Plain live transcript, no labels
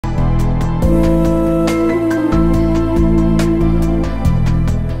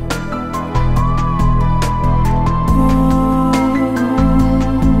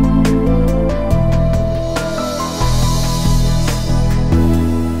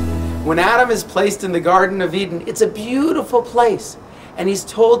When Adam is placed in the Garden of Eden, it's a beautiful place. And he's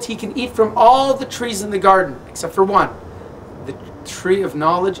told he can eat from all the trees in the garden, except for one, the tree of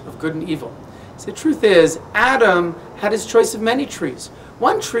knowledge of good and evil. So the truth is, Adam had his choice of many trees.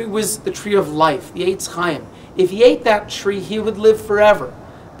 One tree was the tree of life, the Eitz Chaim. If he ate that tree, he would live forever.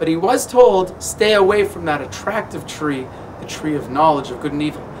 But he was told, stay away from that attractive tree, the tree of knowledge of good and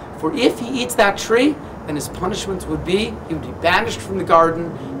evil. For if he eats that tree, then his punishment would be, he would be banished from the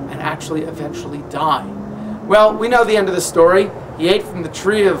garden and actually eventually die. Well, we know the end of the story. He ate from the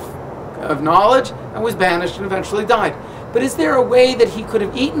tree of knowledge and was banished and eventually died. But is there a way that he could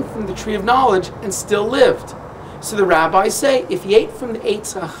have eaten from the tree of knowledge and still lived? So the rabbis say, if he ate from the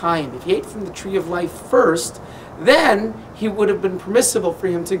Eitz HaChaim, if he ate from the tree of life first, then he would have been permissible for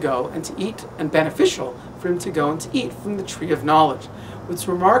him to go and to eat, and beneficial for him to go and to eat from the tree of knowledge. What's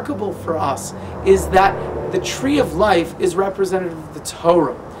remarkable for us is that the tree of life is representative of the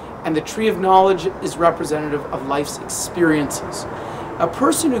Torah, and the tree of knowledge is representative of life's experiences. A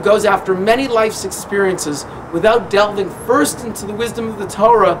person who goes after many life's experiences without delving first into the wisdom of the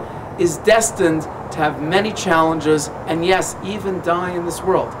Torah is destined to have many challenges, and yes, even die in this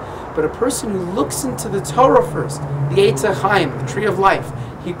world. But a person who looks into the Torah first, the Eitz HaChaim, the tree of life,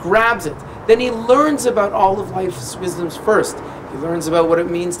 he grabs it, then he learns about all of life's wisdoms first. He learns about what it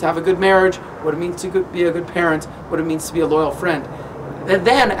means to have a good marriage, what it means to be a good parent, what it means to be a loyal friend. And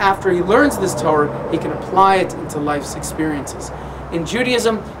then, after he learns this Torah, he can apply it into life's experiences. In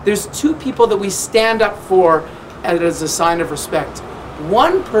Judaism, there's two people that we stand up for as a sign of respect.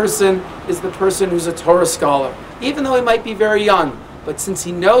 One person is the person who's a Torah scholar, even though he might be very young. But since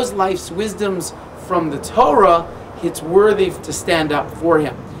he knows life's wisdoms from the Torah, it's worthy to stand up for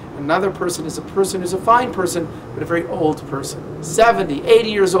him. Another person is a person who's a fine person, but a very old person, 70, 80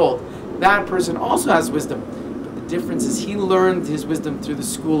 years old. That person also has wisdom. But the difference is he learned his wisdom through the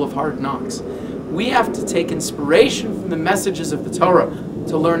school of hard knocks. We have to take inspiration from the messages of the Torah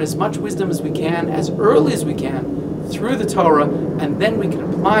to learn as much wisdom as we can, as early as we can, through the Torah, and then we can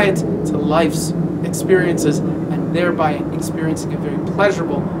apply it to life's experiences, and thereby experiencing a very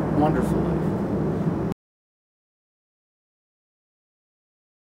pleasurable, wonderful life.